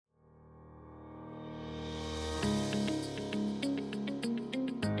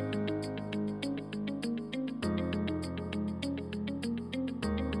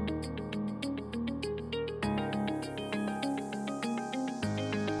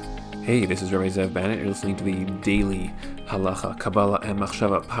Hey, this is Rabbi Zev Bennett. You're listening to the daily Halacha, Kabbalah, and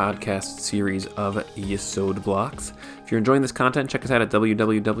Machshava podcast series of Yesod Blocks. If you're enjoying this content, check us out at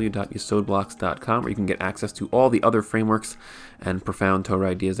www.yesodblocks.com, where you can get access to all the other frameworks and profound Torah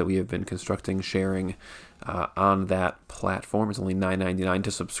ideas that we have been constructing, sharing on that platform. It's only $9.99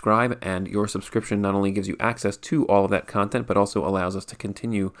 to subscribe, and your subscription not only gives you access to all of that content, but also allows us to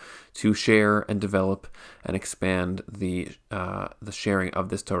continue to share and develop and expand the sharing of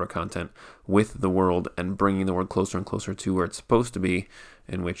this Torah content with the world and bringing the world closer and closer to where it's supposed to be,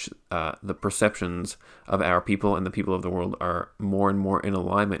 in which the perceptions of our people and the people of the world are more and more in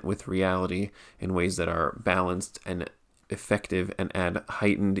alignment with reality in ways that are balanced and effective and add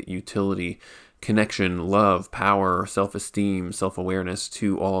heightened utility, connection, love, power, self-esteem, self-awareness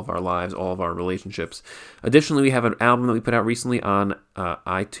to all of our lives, all of our relationships. Additionally, we have an album that we put out recently on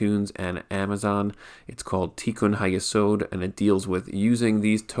iTunes and Amazon. It's called Tikkun HaYesod, and it deals with using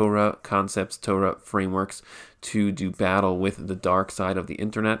these Torah concepts, Torah frameworks, to do battle with the dark side of the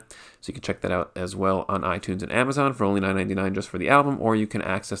internet. So you can check that out as well on iTunes and Amazon for only $9.99 just for the album, or you can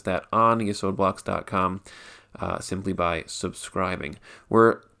access that on yesodblocks.com simply by subscribing.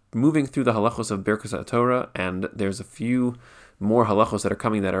 We're moving through the halachos of Birkas HaTorah, and there's a few more halachos that are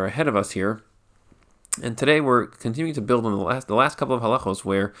coming that are ahead of us here. And today we're continuing to build on the last couple of halachos,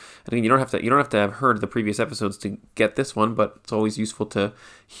 where I think you don't have to have heard the previous episodes to get this one, but it's always useful to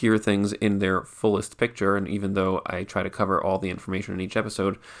hear things in their fullest picture. And even though I try to cover all the information in each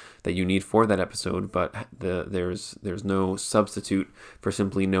episode that you need for that episode, but there's no substitute for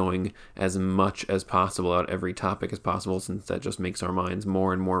simply knowing as much as possible about every topic as possible, since that just makes our minds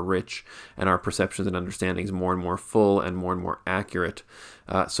more and more rich and our perceptions and understandings more and more full and more accurate.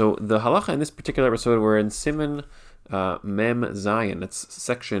 So the halacha in this particular episode, we're in Siman Mem Zayin. It's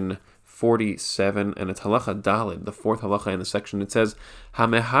section 47, and it's halacha dalid, the fourth halacha in the section. It says,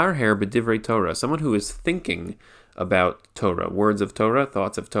 "Hameharher b'divrei Torah," someone who is thinking about Torah, words of Torah,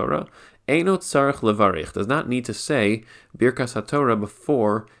 thoughts of Torah, Eino tzarich levarich, does not need to say Birkas HaTorah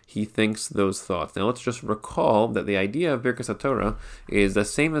before he thinks those thoughts. Now let's just recall that the idea of Birkas HaTorah is the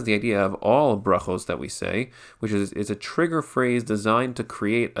same as the idea of all brachos that we say, which is a trigger phrase designed to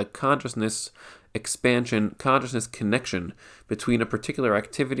create a consciousness expansion, consciousness connection between a particular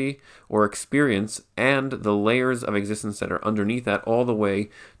activity or experience and the layers of existence that are underneath that, all the way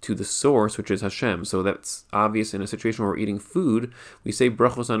to the source, which is Hashem. So that's obvious in a situation where we're eating food. We say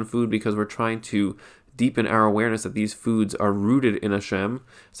brachos on food because we're trying to deepen our awareness that these foods are rooted in Hashem,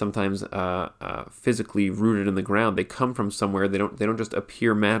 sometimes physically rooted in the ground. They come from somewhere. They don't just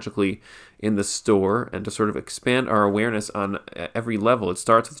appear magically in the store. And to sort of expand our awareness on every level, it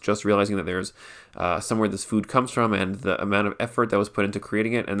starts with just realizing that there's somewhere this food comes from and the amount of effort that was put into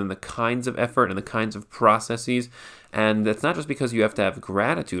creating it, and then the kinds of effort and the kinds of processes. And that's not just because you have to have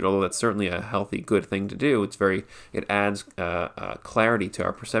gratitude, although that's certainly a healthy, good thing to do. It adds clarity to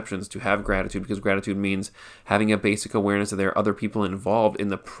our perceptions to have gratitude, because gratitude means having a basic awareness that there are other people involved in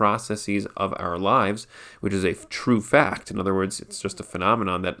the processes of our lives, which is a true fact. In other words, it's just a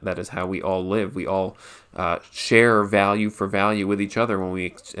phenomenon that is how we all live. We all share value for value with each other when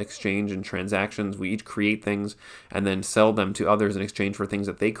we exchange in transactions. We each create things and then sell them to others in exchange for things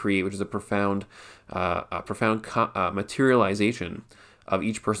that they create, which is a profound materialization of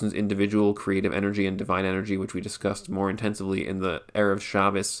each person's individual creative energy and divine energy, which we discussed more intensively in the Erev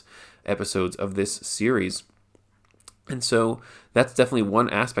Shabbos episodes of this series. And so that's definitely one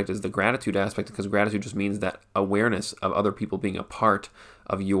aspect, is the gratitude aspect, because gratitude just means that awareness of other people being a part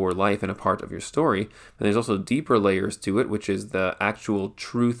of your life and a part of your story. And there's also deeper layers to it, which is the actual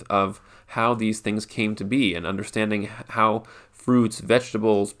truth of how these things came to be, and understanding how fruits,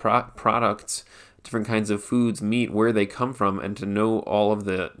 vegetables, products, different kinds of foods, meat, where they come from, and to know all of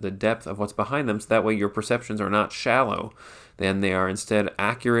the depth of what's behind them, so that way your perceptions are not shallow, then they are instead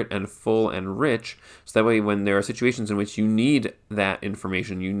accurate and full and rich. So that way when there are situations in which you need that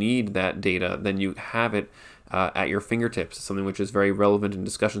information, you need that data, then you have it at your fingertips. Something which is very relevant in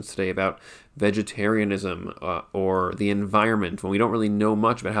discussions today about vegetarianism or the environment, when we don't really know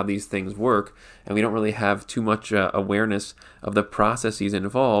much about how these things work, and we don't really have too much awareness of the processes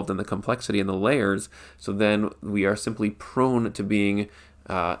involved and the complexity and the layers. So then we are simply prone to being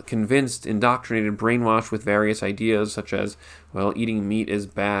convinced, indoctrinated, brainwashed with various ideas such as, well, eating meat is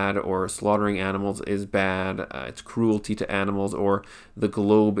bad, or slaughtering animals is bad, it's cruelty to animals, or the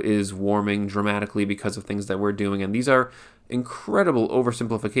globe is warming dramatically because of things that we're doing. And these are incredible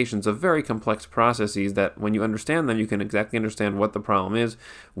oversimplifications of very complex processes that when you understand them, you can exactly understand what the problem is,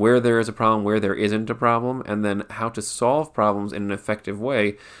 where there is a problem, where there isn't a problem, and then how to solve problems in an effective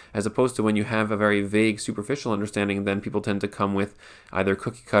way, as opposed to when you have a very vague, superficial understanding, then people tend to come with either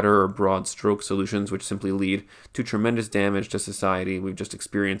cookie cutter or broad stroke solutions, which simply lead to tremendous damage to society. We've just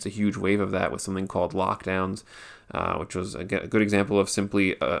experienced a huge wave of that with something called lockdowns, which was a good example of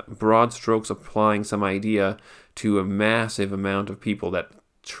simply broad strokes applying some idea to a massive amount of people that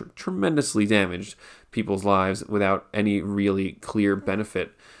tremendously damaged people's lives without any really clear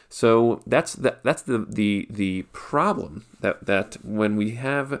benefit. So that's the problem, that when we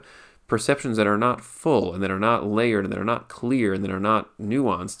have perceptions that are not full and that are not layered and that are not clear and that are not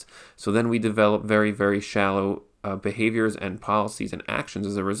nuanced, so then we develop very, very shallow behaviors and policies and actions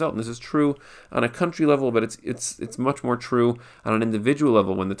as a result. And this is true on a country level, but it's much more true on an individual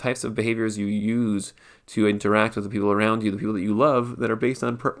level, when the types of behaviors you use to interact with the people around you, the people that you love, that are based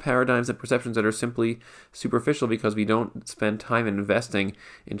on paradigms and perceptions that are simply superficial, because we don't spend time investing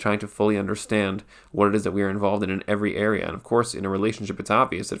in trying to fully understand what it is that we are involved in every area. And of course, in a relationship, it's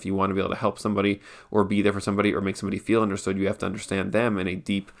obvious that if you want to be able to help somebody or be there for somebody or make somebody feel understood, you have to understand them in a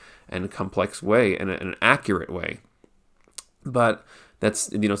deep and complex way and an accurate way. But that's,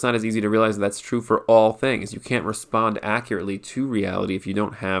 it's not as easy to realize that's true for all things. You can't respond accurately to reality if you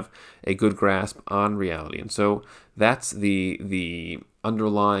don't have a good grasp on reality. And so that's the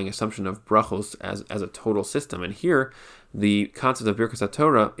underlying assumption of brachos as a total system. And here, the concept of Birkas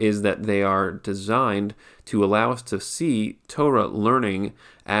HaTorah is that they are designed to allow us to see Torah learning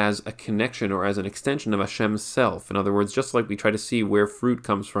as a connection or as an extension of Hashem's self. In other words, just like we try to see where fruit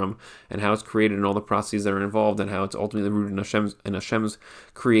comes from and how it's created and all the processes that are involved and how it's ultimately rooted in Hashem's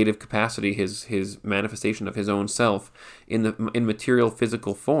creative capacity, his manifestation of his own self in material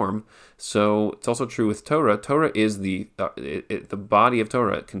physical form. So it's also true with Torah. Torah is the body of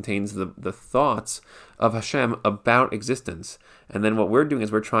Torah. It contains the thoughts of Hashem about existence. And then what we're doing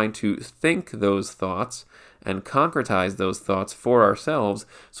is we're trying to think those thoughts and concretize those thoughts for ourselves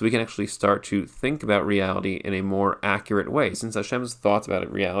so we can actually start to think about reality in a more accurate way. Since Hashem's thoughts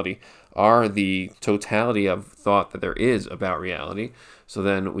about reality are the totality of thought that there is about reality, so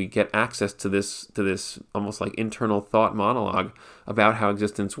then we get access to this almost like internal thought monologue about how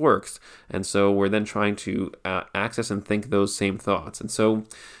existence works. And so we're then trying to access and think those same thoughts. And so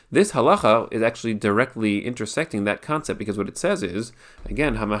this halacha is actually directly intersecting that concept, because what it says is,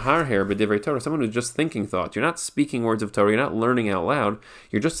 again, hamaharher b'divrei Torah, someone who's just thinking thoughts. You're not speaking words of Torah, you're not learning out loud,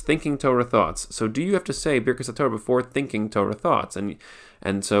 you're just thinking Torah thoughts. So do you have to say Birkas HaTorah before thinking Torah thoughts?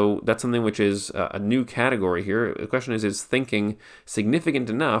 And so that's something which is a new category here. The question is thinking significant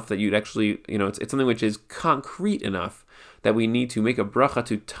enough that you'd actually, it's something which is concrete enough that we need to make a bracha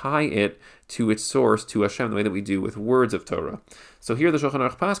to tie it to its source, to Hashem, the way that we do with words of Torah. So here the Shulchan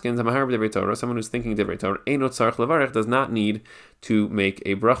Aruch paskins, hamahar b'divrei Torah, someone who's thinking divrei Torah, eino tzarich levarech, does not need to make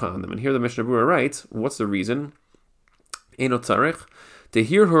a bracha on them. And here the Mishnah Berurah writes, what's the reason? Eino tzarich,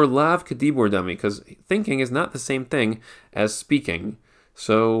 tehir hur lav kedibur dami, because thinking is not the same thing as speaking.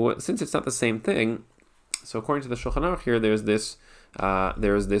 So since it's not the same thing, so according to the Shulchan Aruch here, there's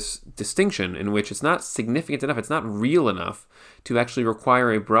this distinction in which it's not significant enough, it's not real enough to actually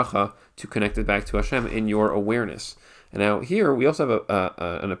require a bracha to connect it back to Hashem in your awareness. And now here we also have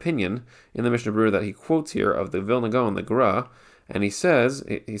an opinion in the Mishnah Berurah that he quotes here of the Vilna Gaon, the Gra, and he says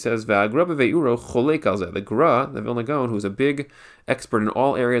V'agra b've'uro cholek al zeh. The Gra, the Vilna Gaon, who's a big expert in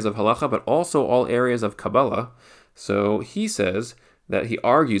all areas of halacha, but also all areas of Kabbalah. So he says that he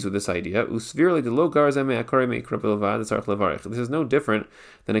argues with this idea. This is no different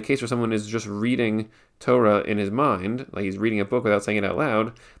than a case where someone is just reading Torah in his mind, like he's reading a book without saying it out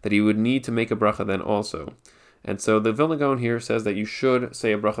loud, that he would need to make a bracha then also. And so the Vilna Gaon here says that you should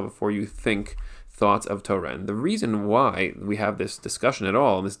say a bracha before you think thoughts of Torah. And the reason why we have this discussion at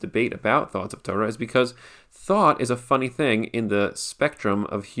all, this debate about thoughts of Torah, is because thought is a funny thing in the spectrum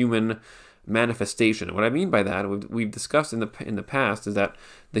of human manifestation. And what I mean by that, we've discussed in the past, is that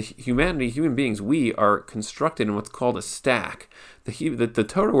human beings, we are constructed in what's called a stack. The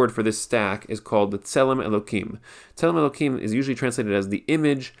Torah word for this stack is called the Tselem Elokim. Tselem Elokim is usually translated as the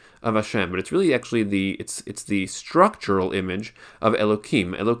image of Hashem, but it's really actually it's the structural image of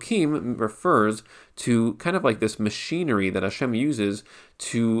Elokim. Elokim refers to kind of like this machinery that Hashem uses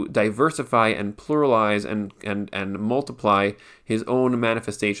to diversify and pluralize and multiply his own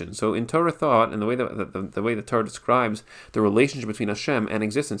manifestation. So in Torah thought, and the way the Torah describes the relationship between Hashem and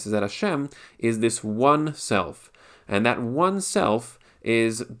existence, is that Hashem is this one self, and that one self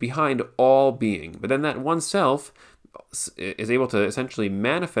is behind all being. But then that one self is able to essentially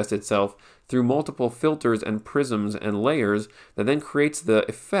manifest itself through multiple filters and prisms and layers that then creates the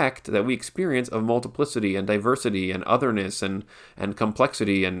effect that we experience of multiplicity and diversity and otherness and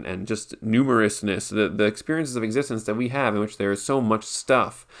complexity and just numerousness, the experiences of existence that we have in which there is so much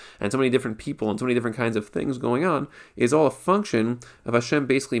stuff and so many different people and so many different kinds of things going on, is all a function of Hashem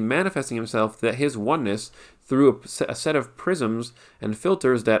basically manifesting himself, that his oneness, through a set of prisms and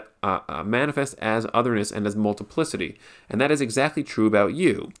filters that manifest as otherness and as multiplicity. And that is exactly true about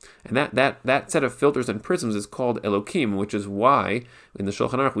you. And that set of filters and prisms is called Elokim, which is why in the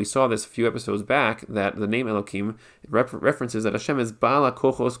Shulchan Aruch we saw this a few episodes back, that the name Elokim references that Hashem is Bala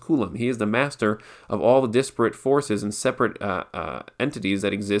Kochos Kulam. He is the master of all the disparate forces and separate entities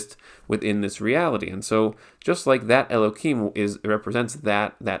that exist within this reality. And so just like that Elokim represents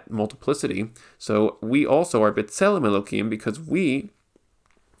that multiplicity, so we also are B'Tselem Elokim, because we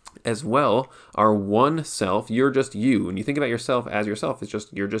as well are one self. You're just you. When you think about yourself as yourself,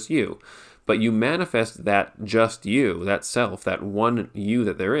 you're just you. But you manifest that just you, that self, that one you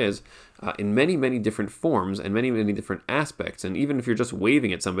that there is, in many, many different forms and many, many different aspects. And even if you're just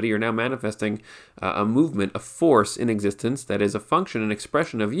waving at somebody, you're now manifesting a movement, a force in existence that is a function, an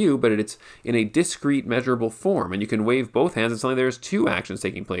expression of you, but it's in a discrete, measurable form. And you can wave both hands and suddenly there's two actions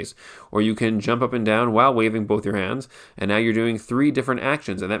taking place. Or you can jump up and down while waving both your hands, and now you're doing three different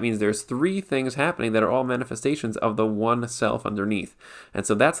actions. And that means there's three things happening that are all manifestations of the one self underneath. And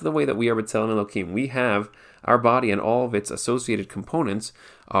so that's the way that we are B'Tselem Elokim. We have our body and all of its associated components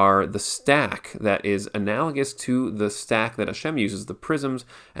are the stack that is analogous to the stack that Hashem uses, the prisms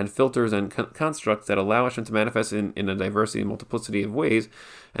and filters and constructs that allow Hashem to manifest in a diversity and multiplicity of ways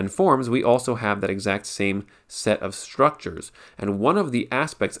and forms. We also have that exact same set of structures. And one of the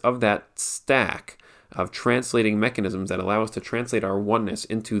aspects of that stack of translating mechanisms that allow us to translate our oneness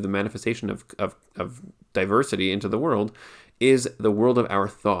into the manifestation of diversity into the world is the world of our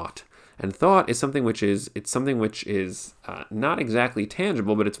thought. And thought is something which is not exactly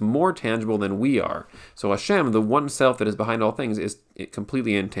tangible, but it's more tangible than we are. So Hashem, the one self that is behind all things, is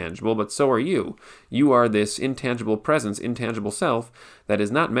completely intangible, but so are you. You are this intangible presence, intangible self that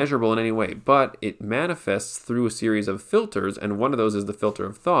is not measurable in any way, but it manifests through a series of filters, and one of those is the filter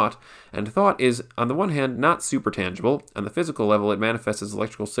of thought. And thought is, on the one hand, not super tangible. On the physical level, it manifests as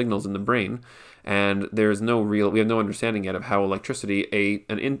electrical signals in the brain, and we have no understanding yet of how electricity,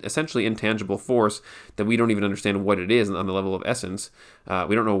 essentially intangible force that we don't even understand what it is on the level of essence.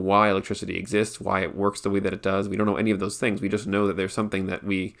 We don't know why electricity exists, why it works the way that it does. We don't know any of those things. We just know that there's something that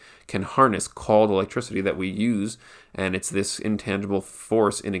we can harness called electricity that we use, and it's this intangible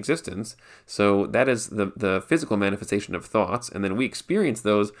force in existence. So that is the physical manifestation of thoughts, and then we experience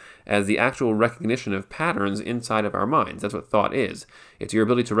those as the actual recognition of patterns inside of our minds. That's what thought is. It's your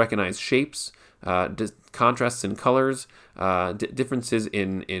ability to recognize shapes, contrasts in colors, differences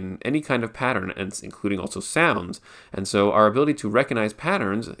in any kind of pattern, and including also sounds. And so our ability to recognize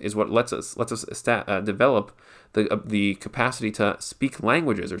patterns is what lets us develop the capacity to speak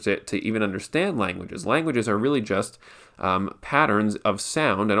languages, or to even understand languages. Languages are really just patterns of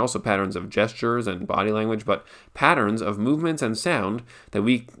sound and also patterns of gestures and body language, but patterns of movements and sound that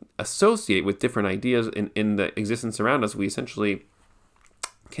we associate with different ideas in the existence around us. We essentially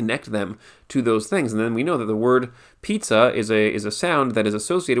connect them to those things, and then we know that the word pizza is a sound that is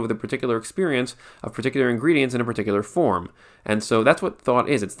associated with a particular experience of particular ingredients in a particular form. And so that's what thought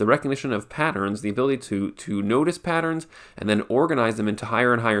is. It's the recognition of patterns, the ability to notice patterns and then organize them into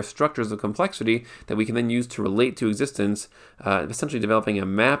higher and higher structures of complexity that we can then use to relate to existence, essentially developing a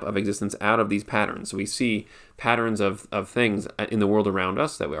map of existence out of these patterns. So we see patterns of things in the world around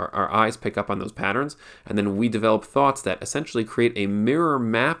us, that our eyes pick up on those patterns, and then we develop thoughts that essentially create a mirror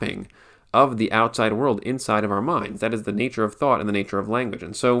mapping of the outside world inside of our minds. That is the nature of thought and the nature of language.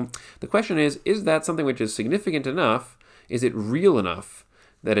 And so the question is that something which is significant enough? Is it real enough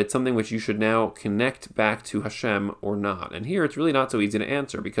that it's something which you should now connect back to Hashem or not? And here it's really not so easy to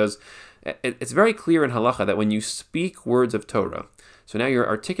answer, because it's very clear in halacha that when you speak words of Torah, so now you're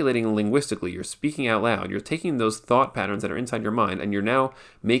articulating linguistically, you're speaking out loud, you're taking those thought patterns that are inside your mind, and you're now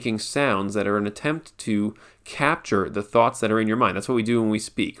making sounds that are an attempt to capture the thoughts that are in your mind. That's what we do when we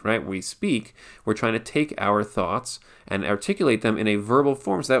speak, right? When we speak, we're trying to take our thoughts and articulate them in a verbal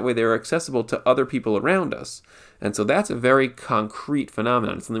form, so that way they're accessible to other people around us. And so that's a very concrete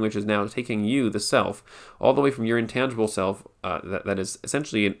phenomenon, something which is now taking you, the self, all the way from your intangible self that is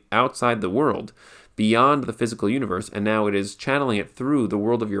essentially outside the world, beyond the physical universe, and now it is channeling it through the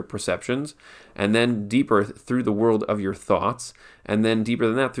world of your perceptions and then deeper through the world of your thoughts, and then deeper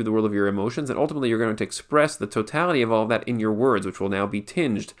than that through the world of your emotions, and ultimately you're going to express the totality of all of that in your words, which will now be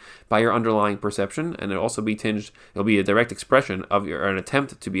tinged by your underlying perception, and it'll be a direct expression of or an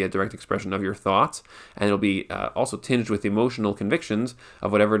attempt to be a direct expression of your thoughts, and it'll be also tinged with emotional convictions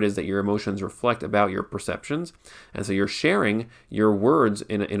of whatever it is that your emotions reflect about your perceptions. And so you're sharing your words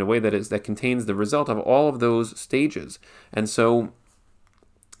in a way that contains the result of all of those stages. And so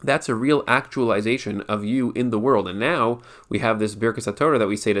that's a real actualization of you in the world. And now we have this Birkas HaTorah that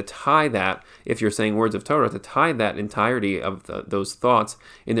we say to tie that, if you're saying words of Torah, to tie that entirety of those thoughts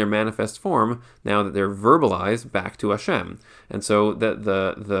in their manifest form, now that they're verbalized, back to Hashem. And so the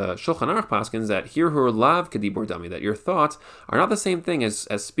Shulchan Aruch paskins that hirhur lav kedibur dami, that your thoughts are not the same thing as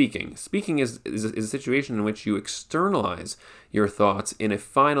speaking. Speaking is a situation in which you externalize your thoughts in a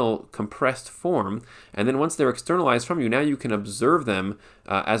final compressed form, and then once they're externalized from you, now you can observe them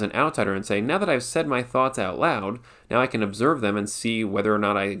as an outsider and say, now that I've said my thoughts out loud, now I can observe them and see whether or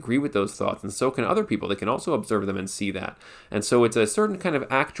not I agree with those thoughts, and so can other people. They can also observe them and see that. And so it's a certain kind of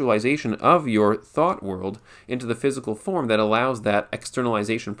actualization of your thought world into the physical form that allows that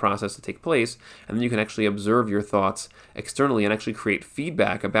externalization process to take place, and then you can actually observe your thoughts externally and actually create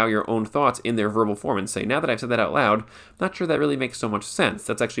feedback about your own thoughts in their verbal form and say, now that I've said that out loud, I'm not sure that really makes so much sense.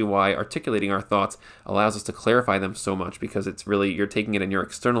 That's actually why articulating our thoughts allows us to clarify them so much, because it's really, you're taking it and you're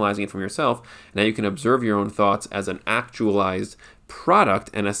externalizing it from yourself. Now you can observe your own thoughts as an actualized product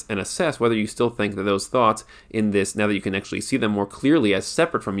and assess whether you still think that those thoughts in this, now that you can actually see them more clearly as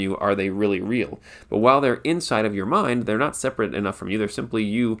separate from you, are they really real? But while they're inside of your mind, they're not separate enough from you. They're simply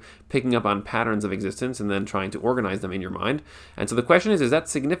you picking up on patterns of existence and then trying to organize them in your mind. And so the question is that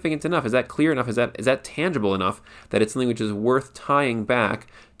significant enough? Is that clear enough? Is that tangible enough that it's something which is worth tying back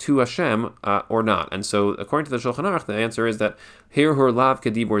to Hashem or not? And so according to the Shulchan Aruch, the answer is that hirhur lav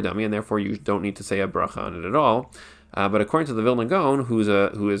kedibur dami, and therefore you don't need to say a bracha on it at all. But according to the Vilna Gaon,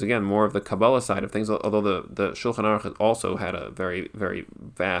 who is again more of the Kabbalah side of things, although the Shulchan Aruch also had a very, very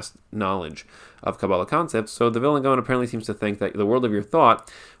vast knowledge of Kabbalah concepts, so the Vilna Gaon apparently seems to think that the world of your thought,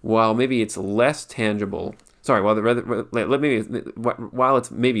 while maybe it's less tangible, while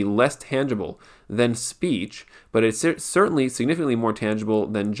it's maybe less tangible than speech, but it's certainly significantly more tangible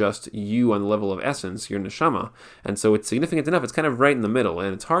than just you on the level of essence, your neshama. And so it's significant enough, it's kind of right in the middle.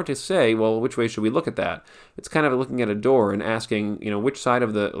 And it's hard to say, well, which way should we look at that? It's kind of looking at a door and asking, which side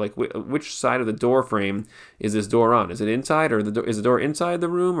of the door frame is this door on? Is it inside, or is the door inside the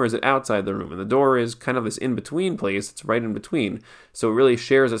room, or is it outside the room? And the door is kind of this in-between place. It's right in between. So it really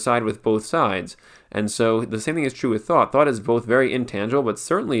shares a side with both sides. And so the same thing is true with thought. Thought is both very intangible, but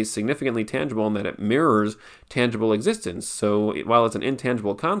certainly significantly tangible in that it mirrors tangible existence. So while it's an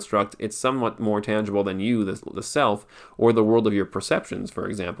intangible construct, it's somewhat more tangible than you, the self, or the world of your perceptions, for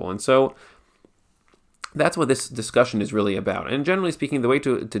example. And so that's what this discussion is really about. And generally speaking, the way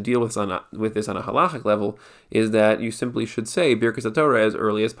to deal with this on a halachic level is that you simply should say Birkas HaTorah as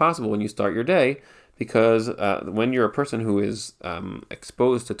early as possible when you start your day, because when you're a person who is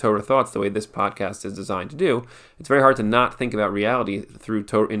exposed to Torah thoughts the way this podcast is designed to do, it's very hard to not think about reality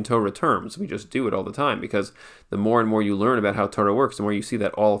in Torah terms. We just do it all the time, because the more and more you learn about how Torah works, the more you see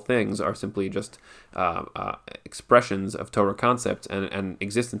that all things are simply just expressions of Torah concepts, and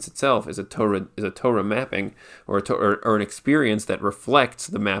existence itself is a Torah mapping, or an experience that reflects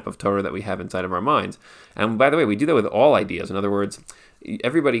the map of Torah that we have inside of our minds. And by the way, we do that with all ideas. In other words,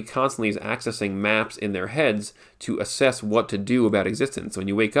 everybody constantly is accessing maps in their heads to assess what to do about existence. When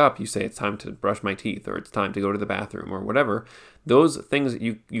you wake up, you say it's time to brush my teeth, or it's time to go to the bathroom, or whatever. Those things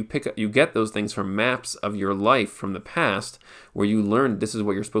you get those things from maps of your life from the past, where you learned this is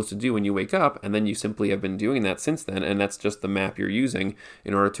what you're supposed to do when you wake up, and then you simply have been doing that since then, and that's just the map you're using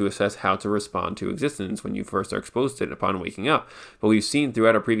in order to assess how to respond to existence when you first are exposed to it upon waking up. But we've seen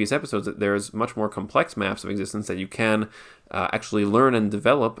throughout our previous episodes that there's much more complex maps of existence that you can actually learn and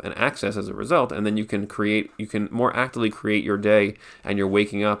develop and access as a result, and then you can more actively create your day and your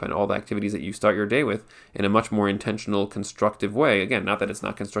waking up and all the activities that you start your day with in a much more intentional, constructive way. Again, not that it's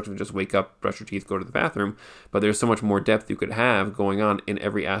not constructive to just wake up, brush your teeth, go to the bathroom, but there's so much more depth you could have going on in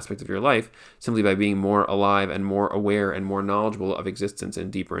every aspect of your life simply by being more alive and more aware and more knowledgeable of existence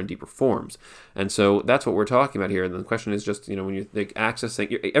in deeper and deeper forms. And so that's what we're talking about here. And the question is just, when you think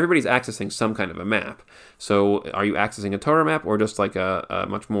everybody's accessing some kind of a map. So are you accessing a Torah map, or just like a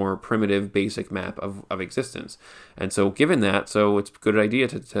much more primitive, basic map of existence? And so given that, so it's a good idea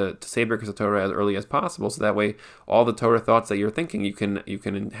to say Birkas HaTorah as early as possible, so that way all the Torah thoughts that you're thinking, you can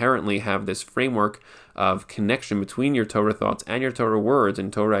inherently have this framework of connection between your Torah thoughts and your Torah words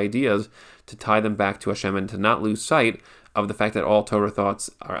and Torah ideas to tie them back to Hashem, and to not lose sight of the fact that all Torah thoughts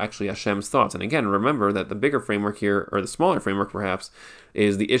are actually Hashem's thoughts. And again, remember that the bigger framework here, or the smaller framework perhaps,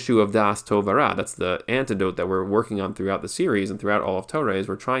 is the issue of Das Tov Ra. That's the antidote that we're working on throughout the series and throughout all of Torah, is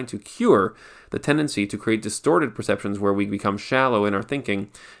we're trying to cure the tendency to create distorted perceptions where we become shallow in our thinking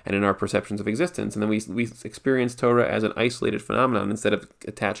and in our perceptions of existence. And then we experience Torah as an isolated phenomenon instead of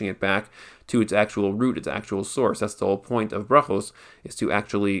attaching it back to its actual root, its actual source. That's the whole point of brachos, is to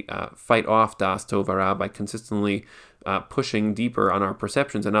actually fight off Das Tov Ra by consistently pushing deeper on our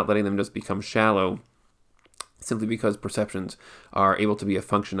perceptions and not letting them just become shallow, simply because perceptions are able to be a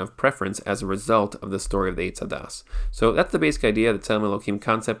function of preference as a result of the story of the Eitz Hadas. So that's the basic idea, the Tzelem Elokim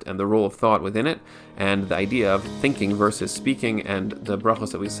concept and the role of thought within it, and the idea of thinking versus speaking, and the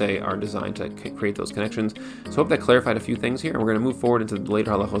brachos that we say are designed to create those connections. So I hope that clarified a few things here, and we're going to move forward into the later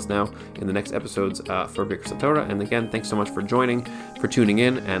halachos now in the next episodes for Birkas Torah. And again, thanks so much for joining, for tuning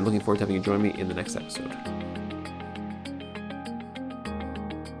in, and looking forward to having you join me in the next episode.